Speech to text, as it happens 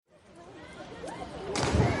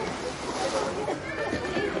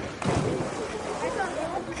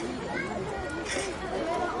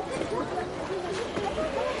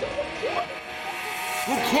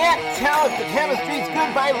can't tell if the chemistry's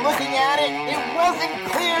good by looking at it. It wasn't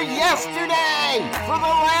clear yesterday. For the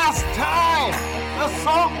last time, the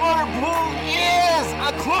saltwater pool is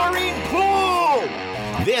a chlorine pool.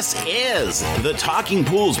 This is the Talking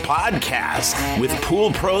Pools podcast with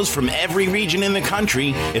pool pros from every region in the country.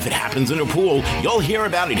 If it happens in a pool, you'll hear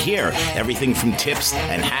about it here. Everything from tips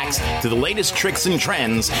and hacks to the latest tricks and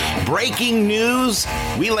trends. Breaking news,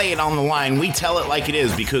 we lay it on the line. We tell it like it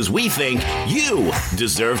is because we think you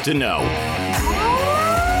deserve to know.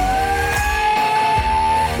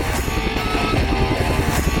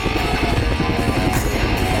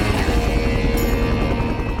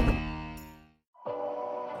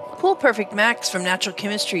 Pool Perfect Max from Natural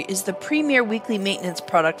Chemistry is the premier weekly maintenance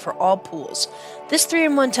product for all pools. This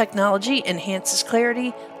 3-in-1 technology enhances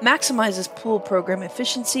clarity, maximizes pool program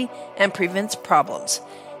efficiency, and prevents problems.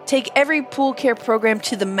 Take every pool care program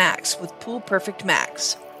to the max with Pool Perfect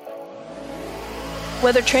Max.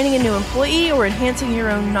 Whether training a new employee or enhancing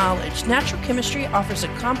your own knowledge, Natural Chemistry offers a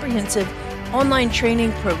comprehensive online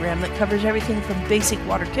training program that covers everything from basic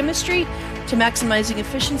water chemistry to maximizing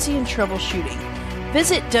efficiency and troubleshooting.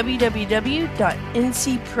 Visit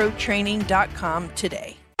www.ncprotraining.com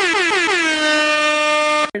today.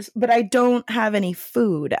 But I don't have any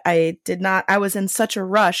food. I was in such a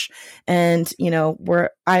rush and,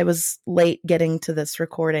 I was late getting to this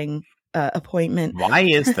recording appointment. Why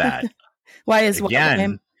is that? Why is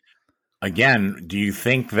Again, do you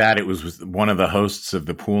think that it was one of the hosts of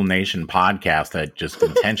the Pool Nation podcast that just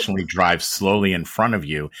intentionally drives slowly in front of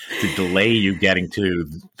you to delay you getting to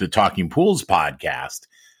the Talking Pools podcast?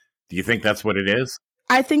 Do you think that's what it is?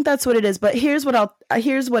 I think that's what it is, but here's what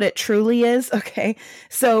it truly is. Okay.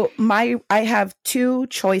 So I have two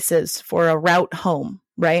choices for a route home,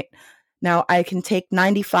 right? Now I can take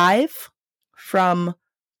 95 from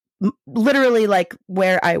literally like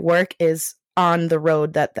where I work is on the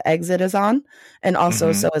road that the exit is on, and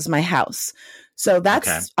also so is my house. So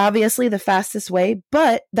that's obviously the fastest way,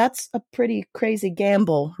 but that's a pretty crazy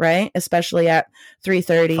gamble, right? Especially at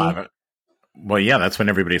 3:30. Well, yeah, that's when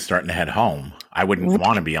everybody's starting to head home. I wouldn't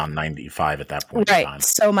want to be on 95 at that point in time.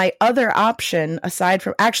 So my other option, aside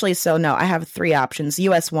from I have 3 options.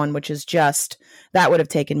 US 1, which is that would have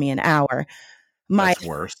taken me an hour. That's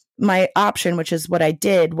worse. My option, which is what I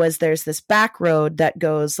did, was there's this back road that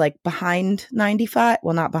goes like behind 95.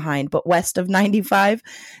 Well, not behind, but west of 95.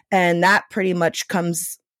 And that pretty much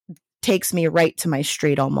takes me right to my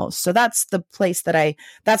street almost. So that's the route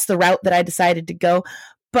that I decided to go.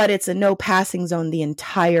 But it's a no passing zone the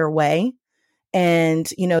entire way.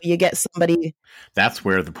 And, you get somebody. That's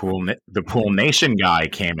where the Pool Nation guy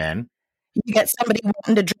came in. You get somebody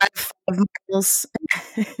wanting to drive 5 miles,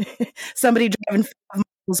 somebody driving 5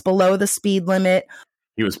 miles below the speed limit.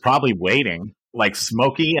 He was probably waiting, like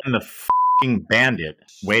Smokey and the f***ing Bandit,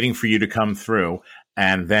 waiting for you to come through.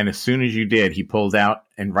 And then as soon as you did, he pulled out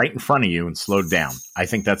and right in front of you and slowed down. I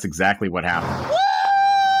think that's exactly what happened. Woo!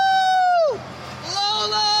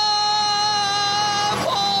 Lola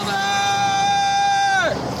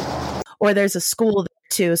Palmer! Or there's a school there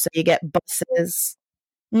too, so you get buses.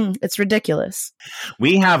 It's ridiculous.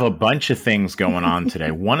 We have a bunch of things going on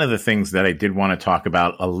today. One of the things that I did want to talk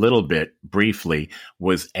about a little bit briefly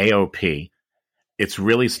was AOP. It's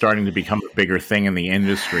really starting to become a bigger thing in the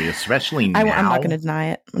industry, especially now. I'm not going to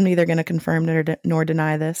deny it. I'm neither going to confirm nor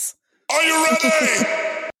deny this. Are you ready?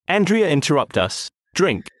 Andrea, interrupt us.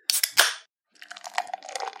 Drink.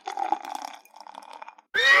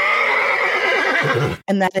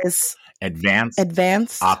 And that is advanced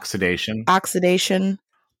oxidation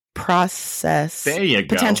process. There you go.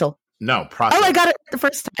 Potential. No, process. Oh, I got it the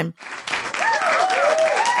first time.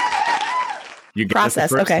 You got it the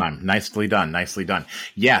first time. Nicely done.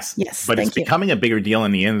 Yes. But it's becoming a bigger deal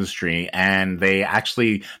in the industry, and they're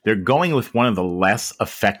going with one of the less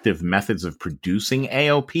effective methods of producing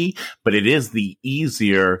AOP, but it is the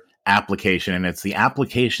easier application, and it's the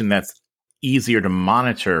application that's easier to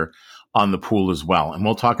monitor on the pool as well. And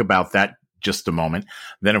we'll talk about that just a moment.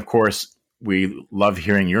 Then, of course, we love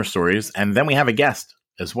hearing your stories. And then we have a guest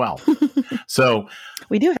as well. So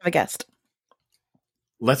we do have a guest.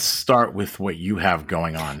 Let's start with what you have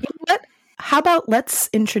going on. You know what? How about let's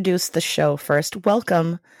introduce the show first.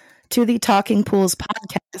 Welcome to the Talking Pools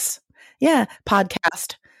podcast. Yeah,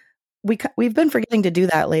 podcast. We've been forgetting to do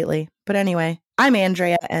that lately. But anyway, I'm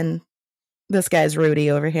Andrea and this guy's Rudy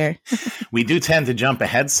over here. We do tend to jump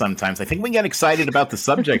ahead sometimes. I think we get excited about the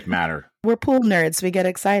subject matter. We're pool nerds. We get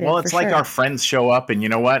excited. Well, it's like our friends show up, and you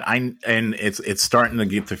know what? It's starting to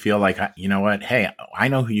get to feel like, you know what? Hey, I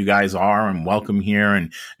know who you guys are, and welcome here,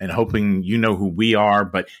 and hoping you know who we are.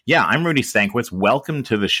 But yeah, I'm Rudy Stankwitz. Welcome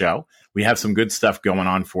to the show. We have some good stuff going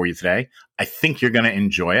on for you today. I think you're going to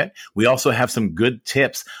enjoy it. We also have some good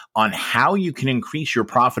tips on how you can increase your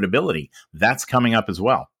profitability. That's coming up as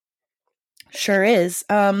well. Sure is.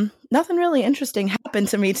 Nothing really interesting happened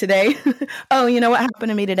to me today. Oh, you know what happened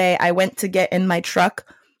to me today? I went to get in my truck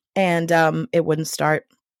and it wouldn't start.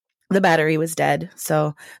 The battery was dead.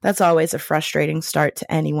 So that's always a frustrating start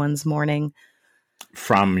to anyone's morning.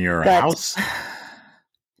 From your house?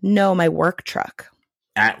 No, my work truck.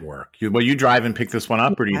 At work. Will you drive and pick this one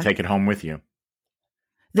up, or do you take it home with you?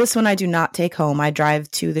 This one I do not take home. I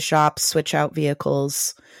drive to the shop, switch out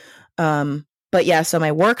vehicles. But yeah, so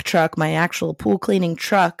my work truck, my actual pool cleaning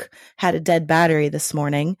truck, had a dead battery this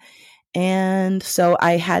morning. And so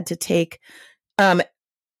I had to take,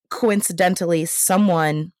 coincidentally,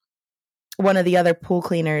 one of the other pool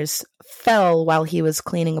cleaners fell while he was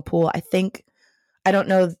cleaning a pool. I don't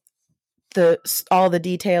know all the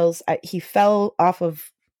details. He fell off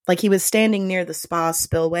of, like, he was standing near the spa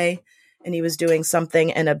spillway and he was doing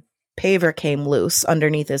something and a paver came loose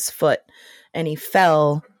underneath his foot and he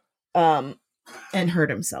fell and hurt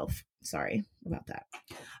himself. Sorry about that.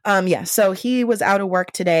 Yeah, so he was out of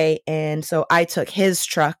work today and so I took his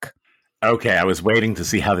truck. Okay, I was waiting to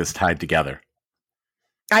see how this tied together.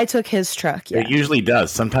 I took his truck, yeah. It usually does.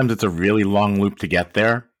 Sometimes it's a really long loop to get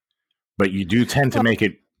there, but you do tend to make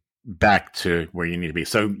it back to where you need to be.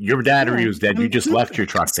 So your battery was dead. You just left your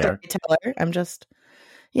truck there. I'm just,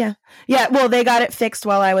 yeah. Well, they got it fixed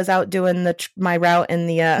while I was out doing my route in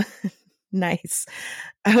the, nice.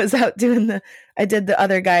 I was out doing I did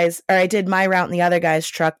my route in the other guy's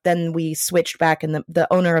truck. Then we switched back and the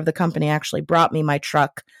owner of the company actually brought me my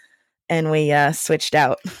truck and we switched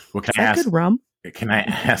out. Well, can I ask, good rum? Can I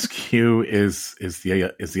ask you, is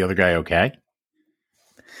the other guy okay?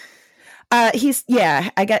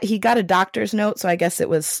 He got a doctor's note, so I guess it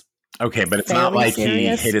was okay, but it's not like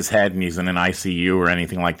serious. He hit his head and he's in an ICU or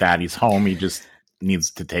anything like that. He's home. He just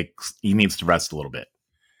needs to rest a little bit.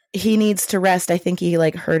 He needs to rest. I think he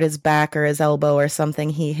hurt his back or his elbow or something.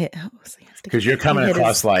 He hit because you're coming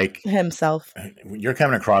across like himself. You're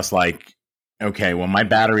coming across like, okay, well, my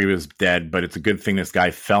battery was dead, but it's a good thing this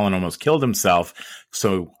guy fell and almost killed himself,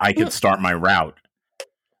 so I could start my route.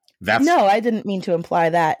 No, I didn't mean to imply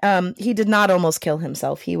that. He did not almost kill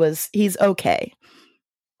himself. He's okay.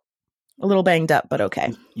 A little banged up, but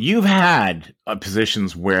okay. You've had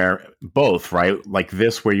positions where both, right? Like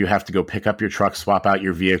this, where you have to go pick up your truck, swap out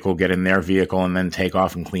your vehicle, get in their vehicle, and then take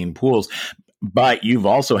off and clean pools. But you've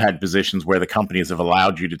also had positions where the companies have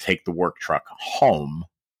allowed you to take the work truck home.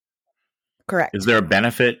 Correct. Is there a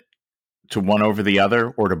benefit to one over the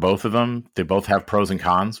other or to both of them? They both have pros and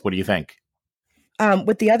cons. What do you think?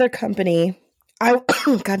 With the other company,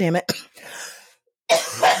 God damn it.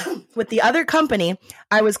 With the other company,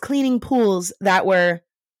 I was cleaning pools that were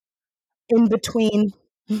in between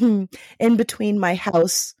my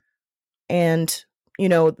house and,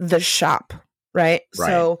 the shop, right?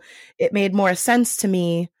 So it made more sense to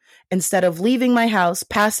me, instead of leaving my house,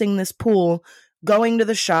 passing this pool, going to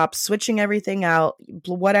the shop, switching everything out,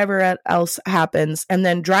 whatever else happens, and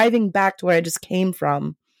then driving back to where I just came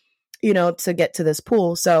from, to get to this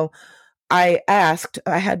pool. So I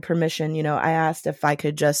had permission, I asked if I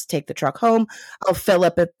could just take the truck home. I'll fill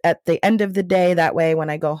up at the end of the day. That way, when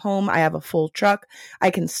I go home, I have a full truck. I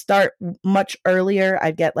can start much earlier.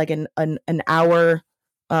 I'd get like an hour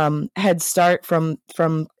head start from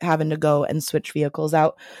having to go and switch vehicles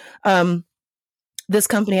out. This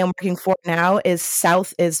company I'm working for now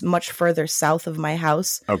is much further south of my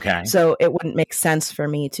house. Okay. So it wouldn't make sense for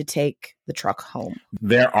me to take the truck home.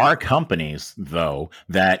 There are companies, though,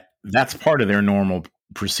 that's part of their normal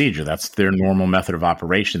procedure. That's their normal method of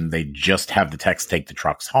operation. They just have the techs take the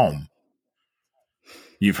trucks home.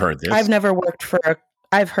 You've heard this. I've never worked for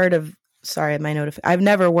I've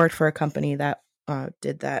never worked for a company that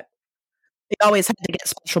did that. They always had to get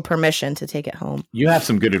special permission to take it home. You have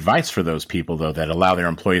some good advice for those people, though, that allow their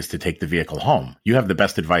employees to take the vehicle home. You have the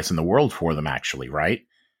best advice in the world for them, actually, right?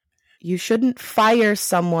 You shouldn't fire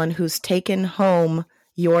someone who's taken home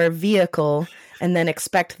your vehicle and then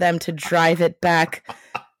expect them to drive it back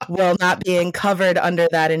while not being covered under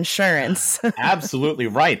that insurance. Absolutely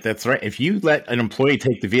right. That's right. If you let an employee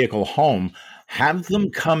take the vehicle home, have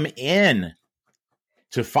them come in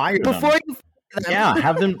to fire them. Before you Yeah,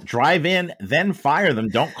 have them drive in, then fire them.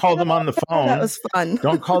 Don't call them on the phone. That was fun.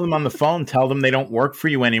 Don't call them on the phone. Tell them they don't work for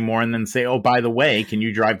you anymore, and then say, "Oh, by the way, can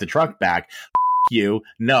you drive the truck back?" You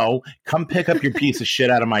no, come pick up your piece of shit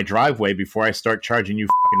out of my driveway before I start charging you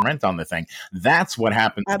fucking rent on the thing. That's what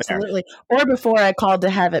happens. Absolutely, there. Or before I called to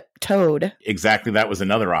have it towed. Exactly, that was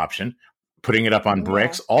another option. putting it up on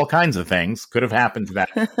bricks, all kinds of things could have happened to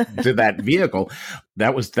that vehicle.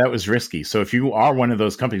 That was risky. So if you are one of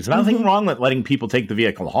those companies, nothing wrong with letting people take the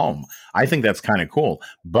vehicle home. I think that's kind of cool.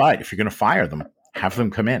 But if you're going to fire them, have them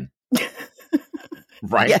come in.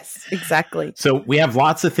 Right? Yes, exactly. So we have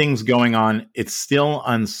lots of things going on. It's still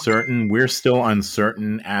uncertain. We're still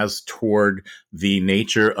uncertain as toward the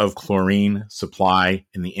nature of chlorine supply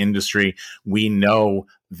in the industry. We know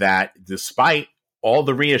that despite all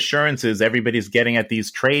the reassurances everybody's getting at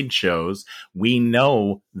these trade shows, we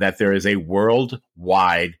know that there is a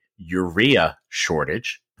worldwide urea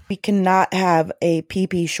shortage. We cannot have a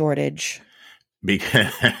PP shortage.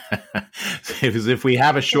 Because if we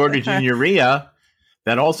have a shortage in urea,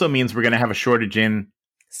 that also means we're going to have a shortage in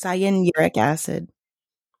cyanuric acid.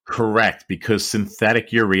 Correct, because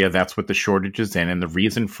synthetic urea, that's what the shortage is in. And the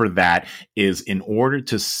reason for that is in order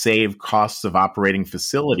to save costs of operating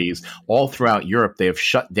facilities all throughout Europe, they have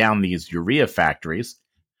shut down these urea factories.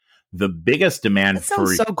 The biggest demand that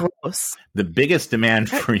sounds so gross. The biggest demand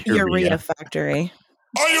for urea factory.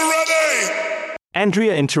 Are you ready?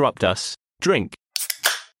 Andrea, interrupt us. Drink.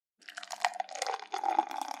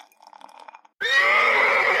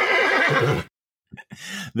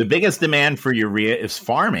 The biggest demand for urea is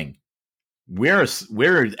farming. We're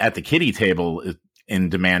at the kiddie table in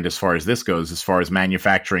demand as far as this goes, as far as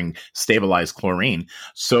manufacturing stabilized chlorine.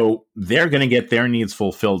 So they're going to get their needs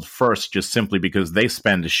fulfilled first, just simply because they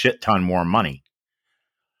spend a shit ton more money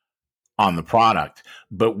on the product.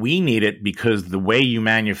 But we need it because the way you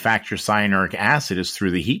manufacture cyanuric acid is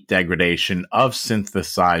through the heat degradation of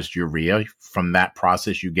synthesized urea. From that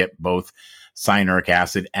process, you get both cyanuric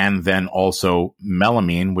acid and then also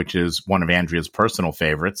melamine, which is one of Andrea's personal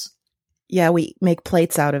favorites. Yeah, we make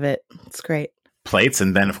plates out of it. It's great. Plates,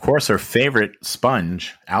 and then, of course, our favorite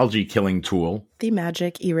sponge, algae killing tool. The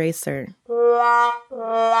magic eraser.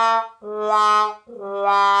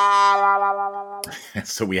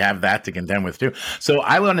 So we have that to contend with, too. So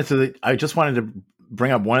I just wanted to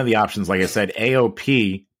bring up one of the options. Like I said,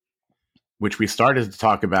 AOP, which we started to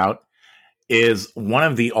talk about, is one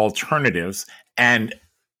of the alternatives. And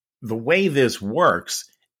the way this works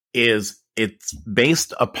is it's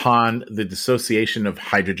based upon the dissociation of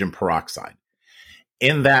hydrogen peroxide.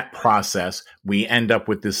 In that process, we end up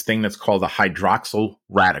with this thing that's called a hydroxyl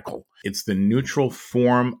radical. It's the neutral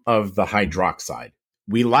form of the hydroxide.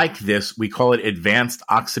 We like this. We call it advanced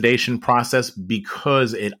oxidation process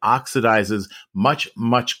because it oxidizes much,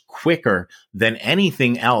 much quicker than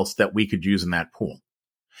anything else that we could use in that pool.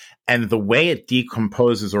 And the way it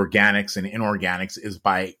decomposes organics and inorganics is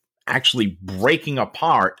by actually breaking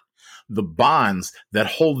apart the bonds that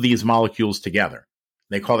hold these molecules together.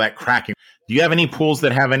 They call that cracking. Do you have any pools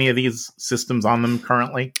that have any of these systems on them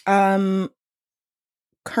currently?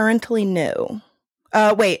 Currently, no.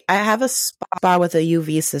 Wait, I have a spa with a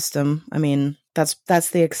UV system. I mean, that's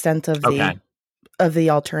the extent of the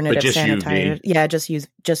alternative sanitizer. UV. Yeah, just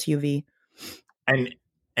UV. And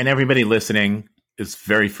everybody listening is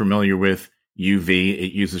very familiar with UV.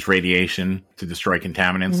 It uses radiation to destroy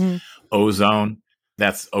contaminants. Mm-hmm. Ozone,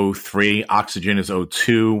 that's O3. Oxygen is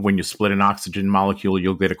O2. When you split an oxygen molecule,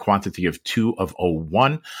 you'll get a quantity of 2 of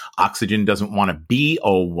O1. Oxygen doesn't want to be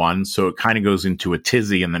O1, so it kind of goes into a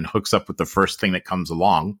tizzy and then hooks up with the first thing that comes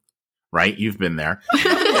along. Right? You've been there.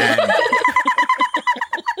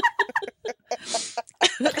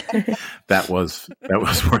 That was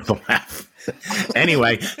worth a laugh.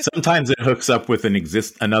 Anyway, sometimes it hooks up with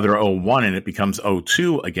another O1 and it becomes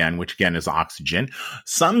O2 again, which again is oxygen.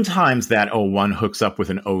 Sometimes that O1 hooks up with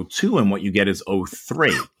an O2 and what you get is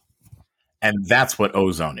O3. And that's what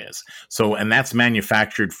ozone is. So, and that's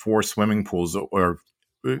manufactured for swimming pools or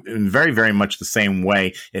in very, very much the same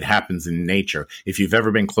way it happens in nature. If you've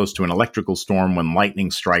ever been close to an electrical storm, when lightning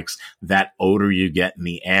strikes, that odor you get in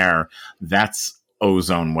the air, that's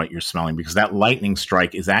ozone, what you're smelling, because that lightning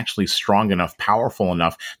strike is actually strong enough, powerful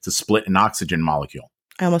enough to split an oxygen molecule.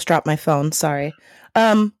 I almost dropped my phone. Sorry.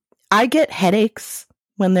 I get headaches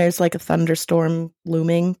when there's like a thunderstorm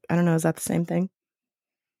looming. I don't know. Is that the same thing?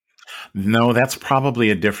 No, that's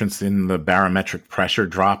probably a difference in the barometric pressure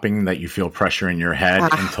dropping, that you feel pressure in your head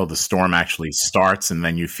until the storm actually starts, and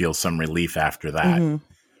then you feel some relief after that. Mm-hmm.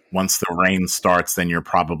 Once the rain starts, then you're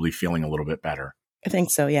probably feeling a little bit better. I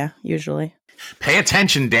think so, yeah, usually. Pay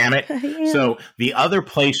attention, damn it. Yeah. So the other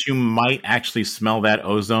place you might actually smell that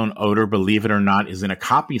ozone odor, believe it or not, is in a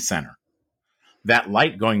copy center. That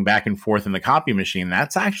light going back and forth in the copy machine,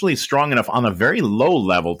 that's actually strong enough on a very low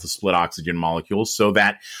level to split oxygen molecules. So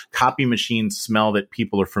that copy machine smell that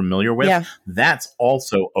people are familiar with, that's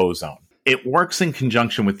also ozone. It works in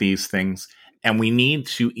conjunction with these things. And we need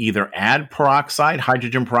to either add peroxide,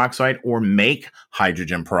 hydrogen peroxide, or make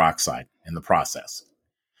hydrogen peroxide in the process.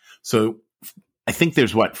 So I think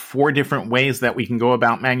there's 4 different ways that we can go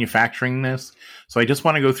about manufacturing this. So I just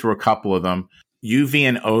want to go through a couple of them. UV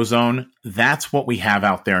and ozone, that's what we have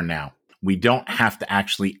out there now. We don't have to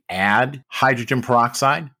actually add hydrogen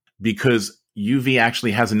peroxide because UV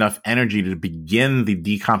actually has enough energy to begin the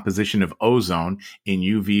decomposition of ozone in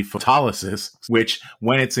UV photolysis, which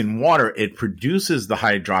when it's in water, it produces the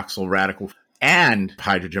hydroxyl radical and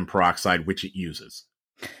hydrogen peroxide, which it uses.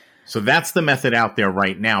 So that's the method out there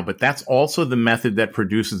right now, but that's also the method that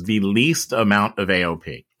produces the least amount of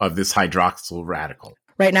AOP, of this hydroxyl radical.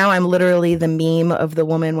 Right now, I'm literally the meme of the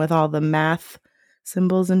woman with all the math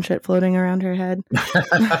symbols and shit floating around her head.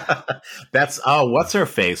 That's what's her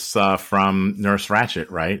face from Nurse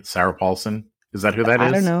Ratched, right? Sarah Paulson. Is that who that is?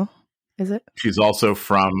 I don't know. Is it? She's also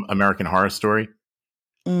from American Horror Story.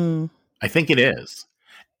 I think it is.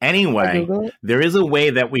 Anyway, there is a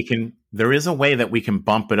way that we can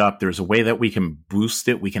bump it up. There's a way that we can boost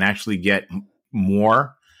it. We can actually get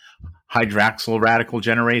more hydroxyl radical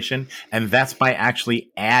generation, and that's by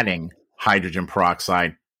actually adding hydrogen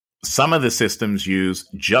peroxide. Some of the systems use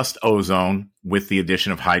just ozone with the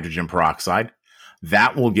addition of hydrogen peroxide.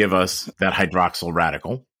 That will give us that hydroxyl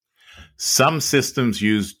radical. Some systems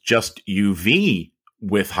use just UV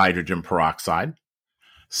with hydrogen peroxide.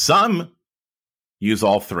 Some use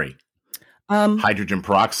all 3. Hydrogen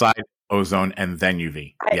peroxide, ozone, and then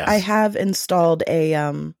UV. Yes. I have installed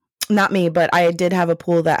a, not me, but I did have a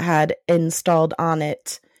pool that had installed on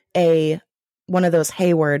it one of those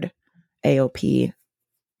Hayward AOP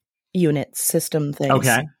unit system things.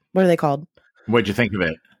 Okay. What are they called? What'd you think of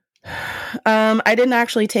it? I didn't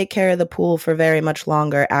actually take care of the pool for very much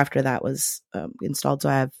longer after that was installed, so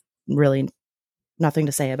I have really nothing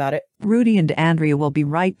to say about it. Rudy and Andrea will be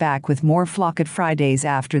right back with more Flocket Fridays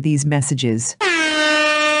after these messages.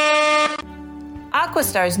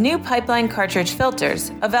 Aquastar's new pipeline cartridge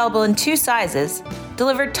filters, available in 2 sizes,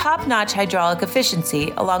 deliver top-notch hydraulic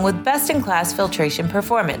efficiency along with best-in-class filtration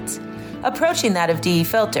performance, approaching that of DE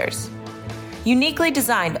filters. Uniquely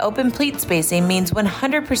designed open pleat spacing means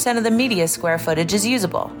 100% of the media square footage is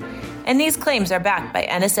usable, and these claims are backed by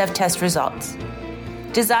NSF test results.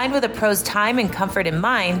 Designed with a pro's time and comfort in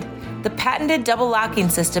mind, the patented double locking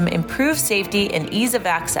system improves safety and ease of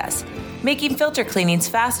access, making filter cleanings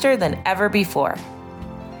faster than ever before.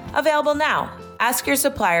 Available now. Ask your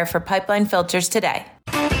supplier for pipeline filters today.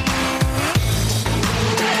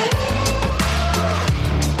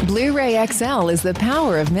 Blu-ray XL is the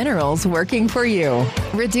power of minerals working for you.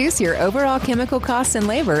 Reduce your overall chemical costs and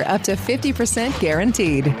labor up to 50%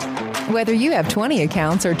 guaranteed. Whether you have 20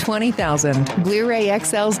 accounts or 20,000, Blu-ray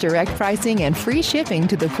XL's direct pricing and free shipping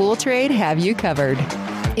to the pool trade have you covered.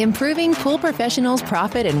 Improving pool professionals'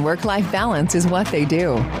 profit and work-life balance is what they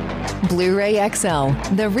do. Blu-ray XL,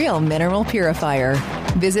 the real mineral purifier.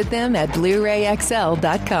 Visit them at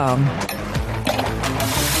BluRayXL.com.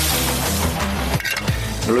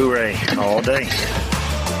 Blu-ray all day.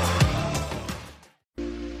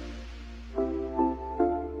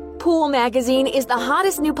 Pool Magazine is the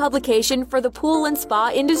hottest new publication for the pool and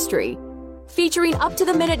spa industry, featuring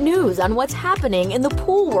up-to-the-minute news on what's happening in the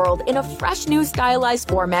pool world in a fresh new stylized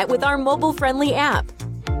format with our mobile-friendly app.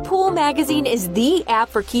 Pool Magazine is the app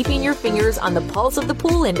for keeping your fingers on the pulse of the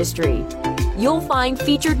pool industry. You'll find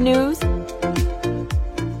featured news,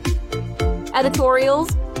 editorials,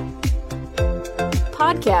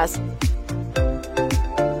 podcasts,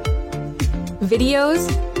 videos,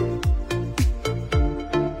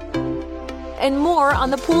 and more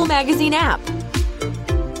on the Pool Magazine app.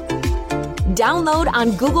 Download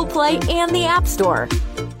on Google Play and the App Store.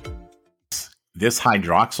 This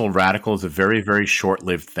hydroxyl radical is a very, very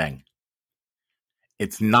short-lived thing.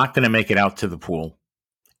 It's not going to make it out to the pool.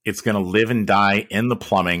 It's going to live and die in the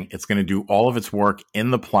plumbing. It's going to do all of its work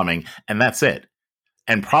in the plumbing, and that's it.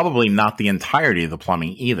 And probably not the entirety of the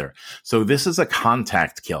plumbing either. So this is a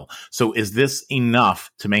contact kill. So is this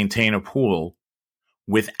enough to maintain a pool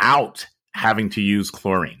without having to use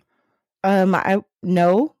chlorine?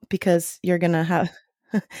 No, because you're going to have,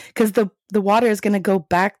 because the water is going to go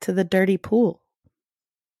back to the dirty pool.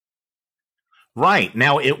 Right.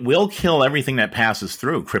 Now, it will kill everything that passes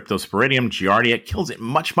through. Cryptosporidium, Giardia, it kills it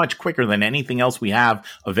much, much quicker than anything else we have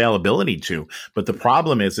availability to. But the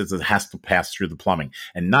problem is it has to pass through the plumbing.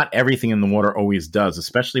 And not everything in the water always does,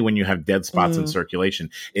 especially when you have dead spots in circulation.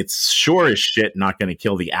 It's sure as shit not going to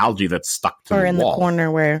kill the algae that's stuck to the wall. Or in the corner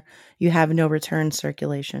where you have no return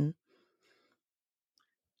circulation.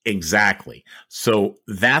 Exactly. So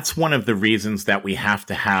that's one of the reasons that we have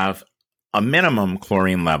to have a minimum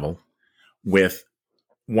chlorine level with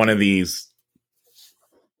one of these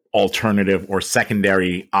alternative or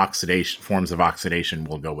secondary oxidation forms of oxidation.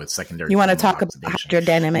 We'll go with secondary. You want to talk about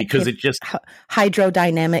hydrodynamic because it just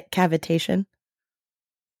hydrodynamic cavitation?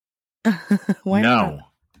 Why no. Not?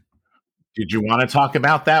 Did you want to talk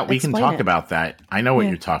about that? We can talk about that. I know what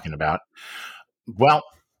you're talking about. Well,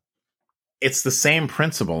 it's the same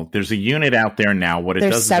principle. There's a unit out there now. What it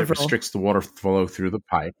does is it restricts the water flow through the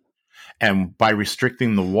pipe. And by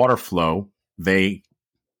restricting the water flow, they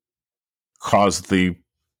cause the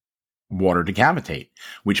water to cavitate,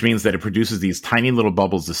 which means that it produces these tiny little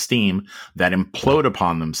bubbles of steam that implode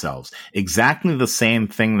upon themselves. Exactly the same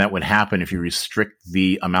thing that would happen if you restrict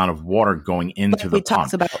the amount of water going into the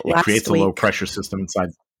pump. It creates a low pressure system inside.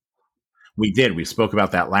 We did. We spoke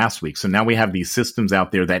about that last week. So now we have these systems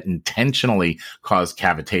out there that intentionally cause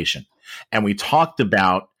cavitation. And we talked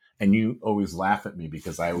about, and you always laugh at me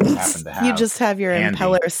because I always happen to have. You just have your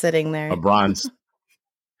impeller sitting there. A bronze.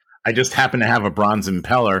 I just happen to have a bronze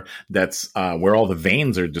impeller that's where all the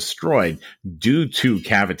veins are destroyed due to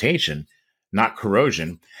cavitation, not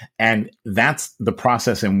corrosion. And that's the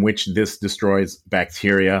process in which this destroys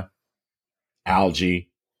bacteria,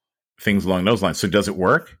 algae, things along those lines. So does it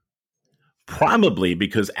work? Probably,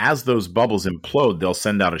 because as those bubbles implode, they'll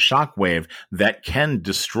send out a shock wave that can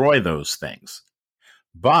destroy those things.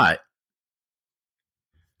 But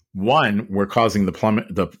one, we're causing the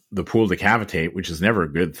pool to cavitate, which is never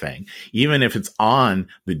a good thing. Even if it's on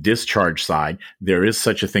the discharge side, there is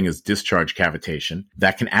such a thing as discharge cavitation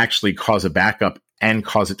that can actually cause a backup and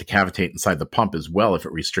cause it to cavitate inside the pump as well if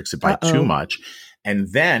it restricts it by too much.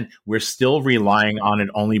 And then we're still relying on it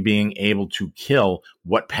only being able to kill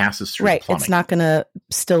what passes through the plumbing. It's not going to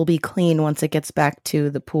still be clean once it gets back to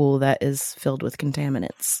the pool that is filled with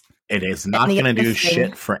contaminants. It is not going to do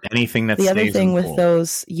shit for anything that stays in the pool. The other thing with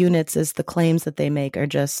those units is the claims that they make are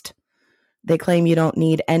just, they claim you don't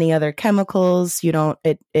need any other chemicals. You don't,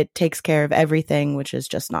 it takes care of everything, which is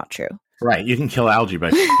just not true. Right. You can kill algae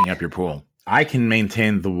by picking up your pool. I can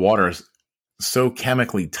maintain the water so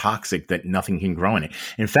chemically toxic that nothing can grow in it.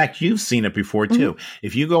 In fact, you've seen it before too. Mm-hmm.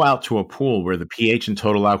 If you go out to a pool where the pH and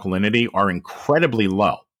total alkalinity are incredibly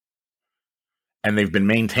low, and they've been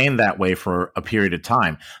maintained that way for a period of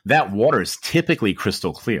time, that water is typically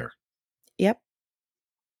crystal clear. Yep.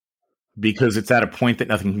 Because it's at a point that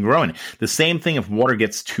nothing can grow in it. The same thing if water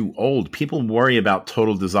gets too old. People worry about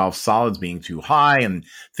total dissolved solids being too high and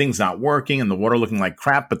things not working and the water looking like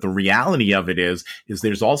crap. But the reality of it is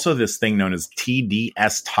there's also this thing known as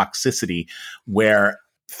TDS toxicity, where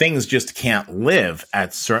things just can't live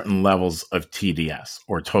at certain levels of TDS,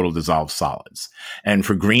 or total dissolved solids. And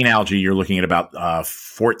for green algae, you're looking at about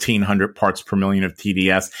 1,400 parts per million of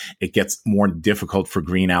TDS. It gets more difficult for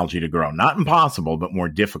green algae to grow. Not impossible, but more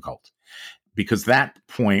difficult. Because that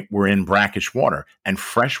point, we're in brackish water, and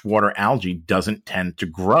freshwater algae doesn't tend to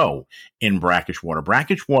grow in brackish water.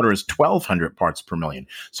 Brackish water is 1,200 parts per million.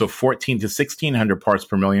 So 1,400 to 1,600 parts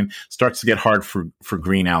per million starts to get hard for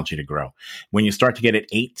green algae to grow. When you start to get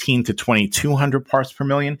at 1,800 to 2,200 parts per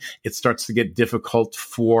million, it starts to get difficult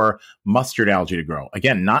for mustard algae to grow.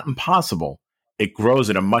 Again, not impossible. It grows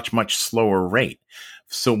at a much, much slower rate.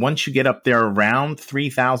 So once you get up there around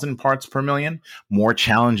 3,000 parts per million, more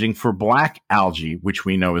challenging for black algae, which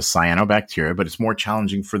we know is cyanobacteria, but it's more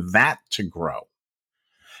challenging for that to grow.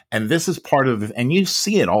 And this is part of it, and you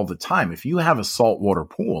see it all the time. If you have a saltwater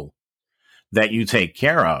pool that you take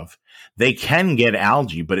care of, they can get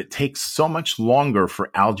algae, but it takes so much longer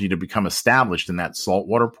for algae to become established in that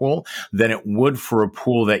saltwater pool than it would for a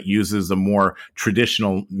pool that uses a more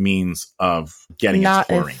traditional means of getting its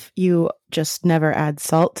chlorine. Not if you just never add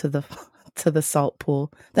salt to the salt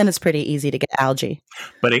pool, then it's pretty easy to get algae.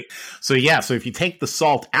 But so if you take the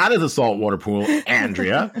salt out of the saltwater pool,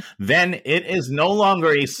 Andrea, then it is no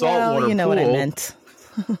longer a saltwater pool. You know what I meant.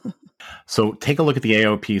 So take a look at the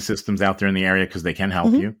AOP systems out there in the area, because they can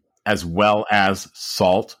help you, as well as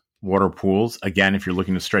salt water pools. Again, if you're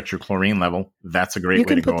looking to stretch your chlorine level, that's a great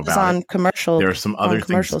way to go about it. There are some other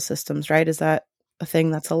commercial systems, right? Is that a thing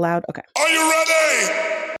that's allowed? Okay. Are you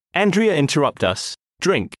ready? Andrea, interrupt us.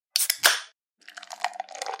 Drink.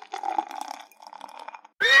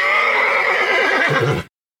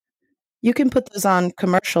 You can put those on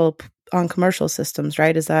commercial systems,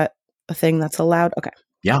 right? Is that a thing that's allowed? Okay.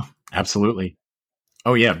 Yeah, absolutely.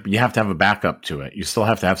 Oh, yeah. You have to have a backup to it. You still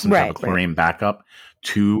have to have some type of chlorine backup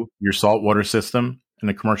to your saltwater system in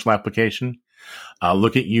a commercial application.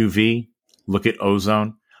 Look at UV. Look at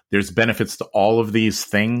ozone. There's benefits to all of these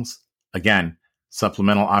things. Again,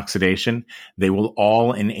 supplemental oxidation. They will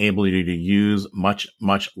all enable you to use much,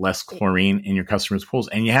 much less chlorine in your customers' pools.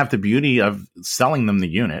 And you have the beauty of selling them the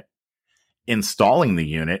unit installing the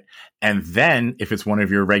unit. And then if it's one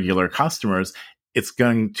of your regular customers, it's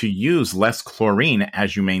going to use less chlorine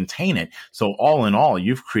as you maintain it. So all in all,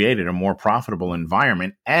 you've created a more profitable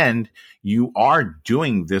environment, and you are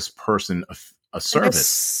doing this person a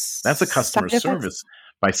service. That's a customer service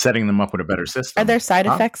by setting them up with a better system. Are there side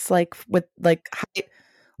effects like with like high,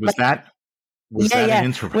 was that an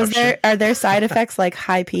interruption? Are there side effects like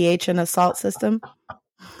high pH in a salt system?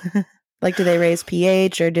 Like, do they raise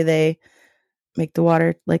pH, or do they make the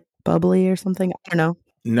water like bubbly or something? I don't know.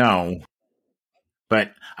 No.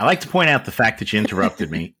 But I like to point out the fact that you interrupted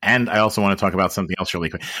me. And I also want to talk about something else really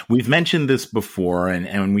quick. We've mentioned this before,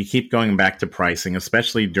 and we keep going back to pricing,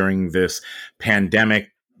 especially during this pandemic,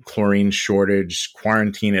 chlorine shortage,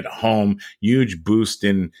 quarantine at home, huge boost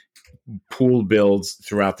in pool builds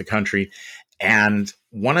throughout the country. And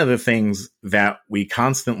one of the things that we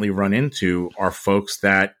constantly run into are folks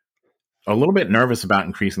that are a little bit nervous about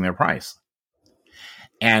increasing their price.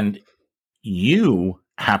 And you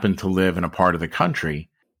happen to live in a part of the country,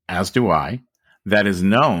 as do I, that is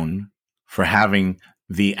known for having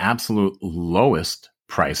the absolute lowest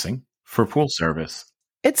pricing for pool service.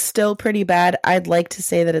 It's still pretty bad. I'd like to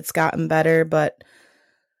say that it's gotten better, but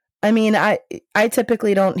I mean, I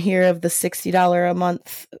typically don't hear of the $60 a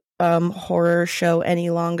month horror show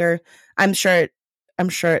any longer. I'm sure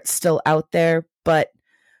it's still out there, but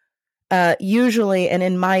usually, and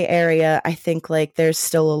in my area, I think like there's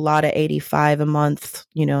still a lot of $85 a month,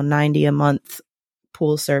 $90 a month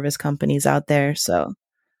pool service companies out there. So,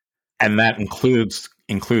 and that includes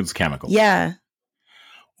chemicals. Yeah.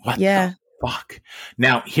 What the fuck?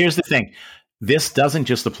 Now, here's the thing. This doesn't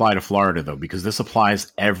just apply to Florida, though, because this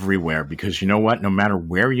applies everywhere. Because you know what? No matter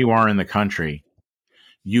where you are in the country,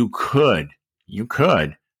 you could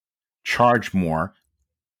charge more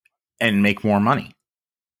and make more money.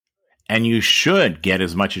 And you should get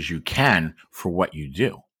as much as you can for what you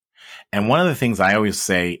do. And one of the things I always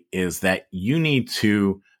say is that you need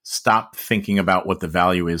to stop thinking about what the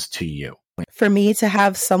value is to you. For me to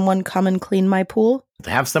have someone come and clean my pool? To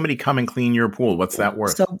have somebody come and clean your pool, what's that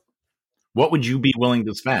worth? So, what would you be willing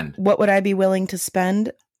to spend? What would I be willing to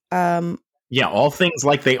spend? Yeah, all things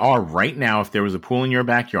like they are right now. If there was a pool in your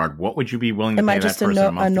backyard, what would you be willing to pay that person a month?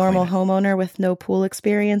 Am I just a normal homeowner with no pool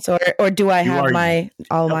experience, or do I have my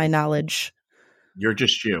knowledge? You're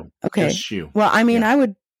just you. Okay. Just you. Well, I mean, I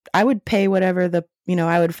would pay whatever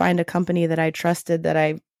I would find a company that I trusted, that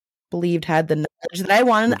I believed had the knowledge that I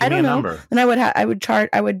wanted. I don't know. And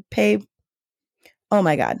I would pay. Oh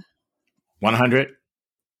my God. 100.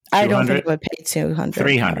 I don't think I would pay 200.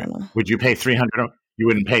 300. Would you pay 300? You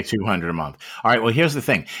wouldn't pay $200 a month. All right. Well, here's the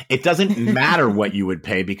thing. It doesn't matter what you would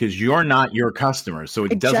pay because you're not your customer. So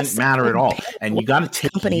it doesn't matter at all. And you got to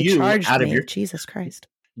take you out of your Jesus Christ.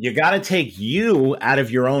 You got to take you out of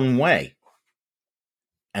your own way.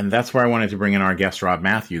 And that's where I wanted to bring in our guest, Rob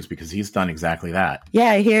Matthews, because he's done exactly that.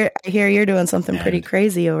 Yeah, I hear you're doing something pretty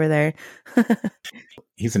crazy over there.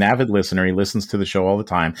 He's an avid listener. He listens to the show all the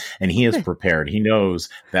time, and he is prepared. He knows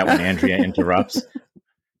that when Andrea interrupts,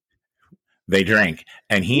 they drink.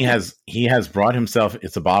 And he has brought himself,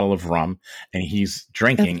 it's a bottle of rum, and he's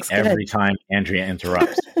drinking every time Andrea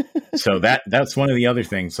interrupts. So that's one of the other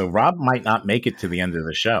things. So Rob might not make it to the end of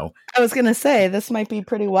the show. I was going to say, this might be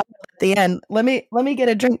pretty wild at the end. Let me get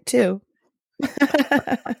a drink too.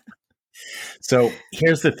 So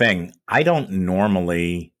here's the thing. I don't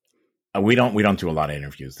normally, we don't do a lot of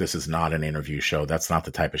interviews. This is not an interview show. That's not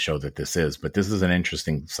the type of show that this is, but this is an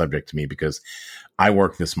interesting subject to me because I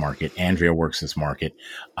work this market. Andrea works this market.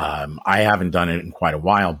 I haven't done it in quite a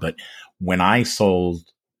while, but when I sold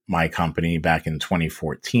my company back in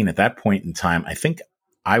 2014, at that point in time, I think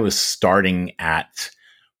I was starting at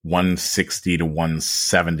 $160 to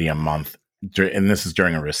 $170 a month. And this is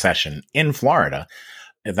during a recession in Florida.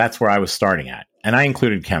 That's where I was starting at. And I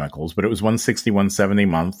included chemicals, but it was $160, $170 a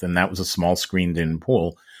month. And that was a small screened in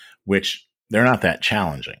pool, which they're not that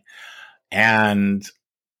challenging. And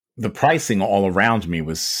the pricing all around me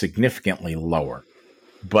was significantly lower,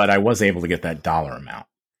 but I was able to get that dollar amount.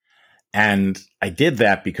 And I did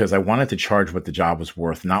that because I wanted to charge what the job was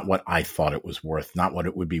worth, not what I thought it was worth, not what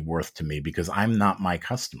it would be worth to me, because I'm not my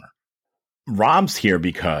customer. Rob's here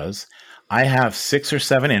because I have 6 or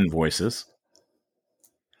 7 invoices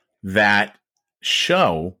that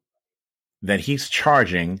show that he's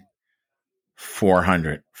charging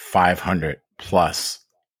 $400, $500 plus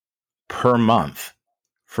per month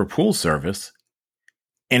for pool service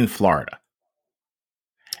in Florida.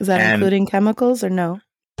 Is that including chemicals or no?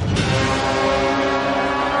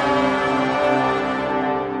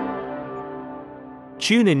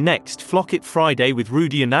 Tune in next Flock It Friday with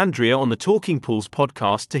Rudy and Andrea on the Talking Pools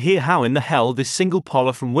podcast to hear how in the hell this single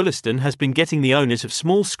poller from Williston has been getting the owners of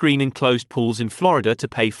small screen enclosed pools in Florida to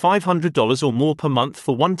pay $500 or more per month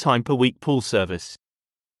for 1 time per week pool service.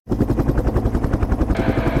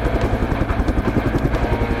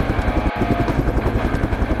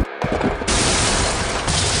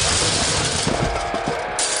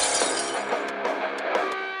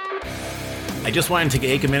 I just wanted to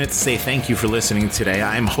take a minute to say thank you for listening today.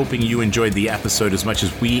 I'm hoping you enjoyed the episode as much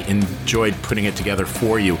as we enjoyed putting it together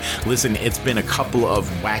for you. Listen, it's been a couple of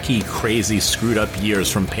wacky, crazy, screwed up years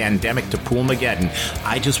from pandemic to Poolmageddon.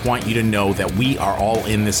 I just want you to know that we are all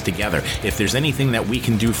in this together. If there's anything that we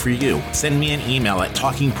can do for you, send me an email at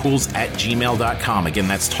talkingpools@gmail.com. Again,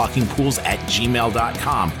 that's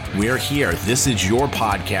talkingpools@gmail.com. We're here. This is your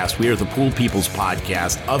podcast. We are the Pool People's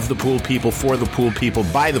podcast, of the Pool People, for the Pool People,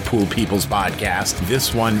 by the Pool People's podcast.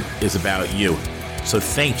 This one is about you. So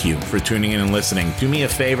thank you for tuning in and listening. Do me a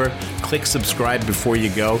favor, click subscribe before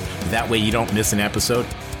you go. That way you don't miss an episode.